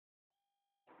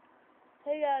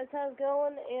Hey guys, how's it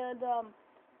going? And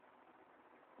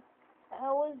I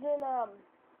was in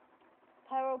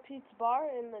Pyro Pete's bar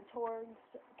in the Torgs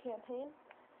campaign,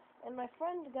 and my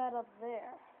friend got up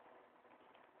there.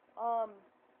 Um,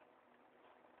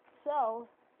 so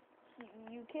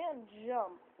you can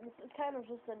jump. This is kind of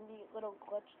just a neat little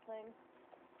glitch thing.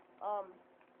 Um,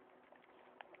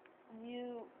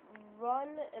 you run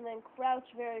and then crouch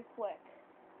very quick.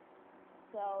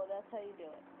 So that's how you do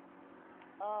it.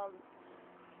 Um,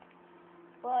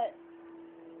 but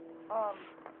um,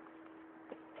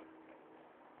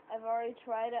 I've already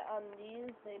tried it on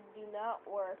these. They do not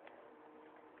work.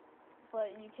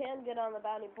 But you can get on the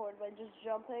bounty board by just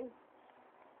jumping.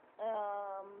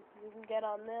 You can get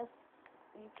on this.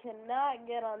 You cannot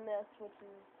get on this, which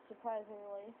is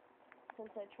surprisingly, since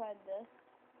I tried this,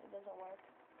 it doesn't work.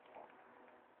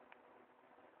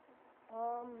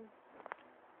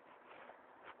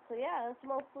 So yeah, that's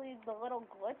mostly the little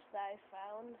glitch that I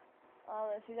found.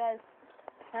 If you guys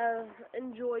have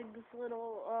enjoyed this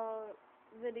little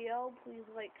video, please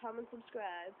like, comment,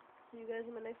 subscribe. See you guys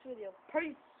in my next video.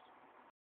 Peace!